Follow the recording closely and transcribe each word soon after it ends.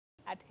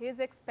his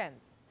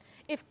expense.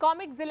 If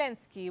comic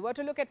Zelensky were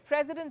to look at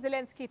President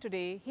Zelensky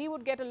today, he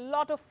would get a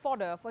lot of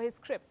fodder for his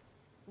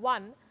scripts.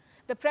 1.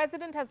 The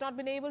president has not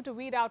been able to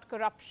weed out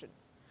corruption.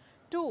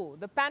 2.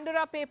 The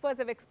Pandora Papers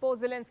have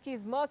exposed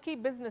Zelensky's murky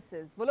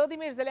businesses.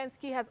 Volodymyr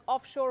Zelensky has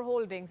offshore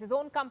holdings, his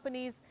own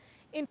companies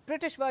in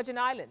British Virgin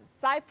Islands,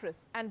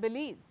 Cyprus and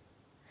Belize.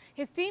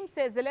 His team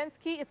says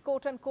Zelensky is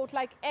quote-unquote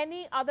like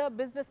any other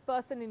business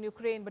person in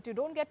Ukraine, but you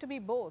don't get to be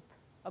both,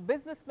 a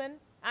businessman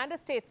and a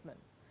statesman.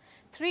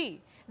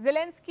 3.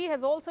 Zelensky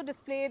has also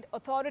displayed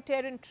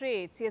authoritarian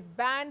traits. He has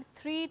banned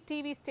 3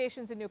 TV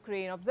stations in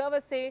Ukraine.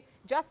 Observers say,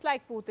 just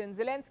like Putin,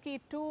 Zelensky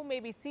too may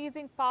be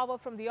seizing power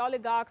from the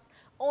oligarchs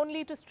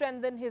only to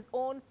strengthen his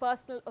own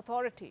personal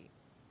authority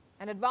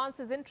and advance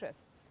his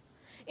interests.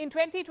 In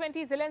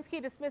 2020,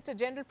 Zelensky dismissed a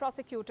general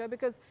prosecutor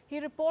because he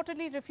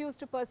reportedly refused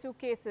to pursue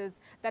cases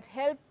that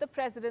helped the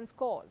president's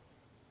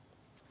cause.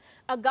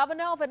 A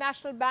governor of a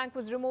national bank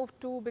was removed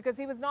too because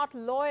he was not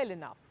loyal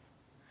enough.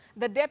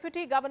 The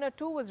deputy governor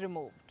too was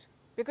removed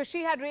because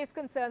she had raised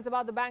concerns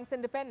about the bank's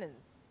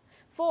independence.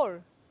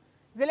 4.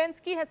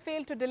 Zelensky has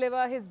failed to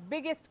deliver his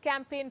biggest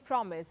campaign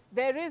promise.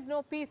 There is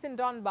no peace in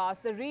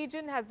Donbass. The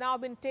region has now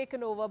been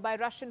taken over by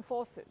Russian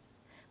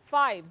forces.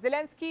 5.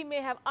 Zelensky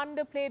may have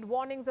underplayed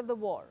warnings of the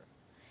war.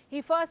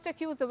 He first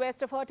accused the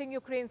West of hurting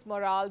Ukraine's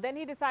morale. Then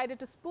he decided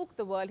to spook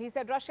the world. He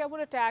said Russia would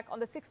attack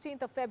on the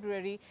 16th of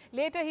February.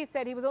 Later, he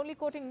said he was only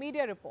quoting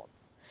media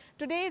reports.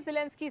 Today,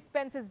 Zelensky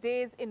spends his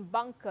days in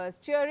bunkers,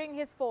 cheering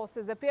his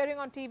forces, appearing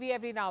on TV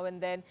every now and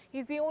then.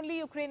 He's the only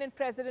Ukrainian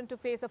president to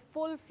face a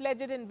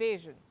full-fledged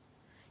invasion.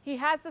 He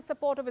has the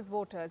support of his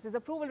voters. His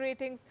approval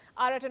ratings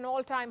are at an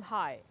all-time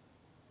high.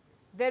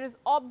 There is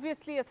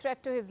obviously a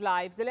threat to his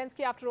life. Zelensky,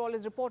 after all,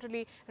 is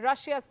reportedly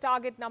Russia's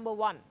target number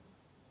 1.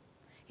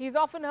 He's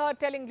often heard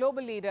telling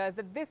global leaders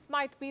that this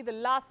might be the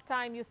last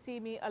time you see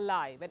me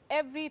alive. And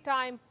every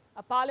time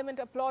a parliament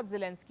applauds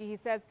Zelensky, he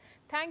says,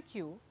 thank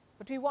you,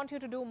 but we want you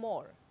to do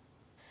more.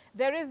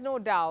 There is no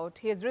doubt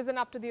he has risen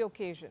up to the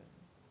occasion.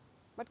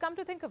 But come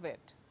to think of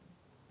it,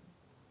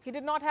 he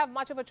did not have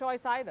much of a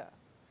choice either.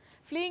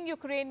 Fleeing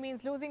Ukraine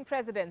means losing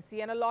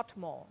presidency and a lot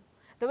more.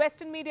 The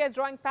Western media is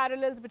drawing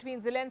parallels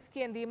between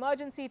Zelensky and the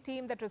emergency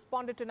team that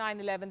responded to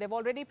 9/11. They've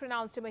already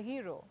pronounced him a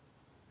hero.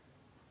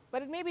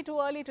 But it may be too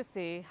early to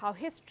say how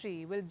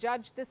history will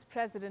judge this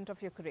president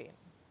of Ukraine.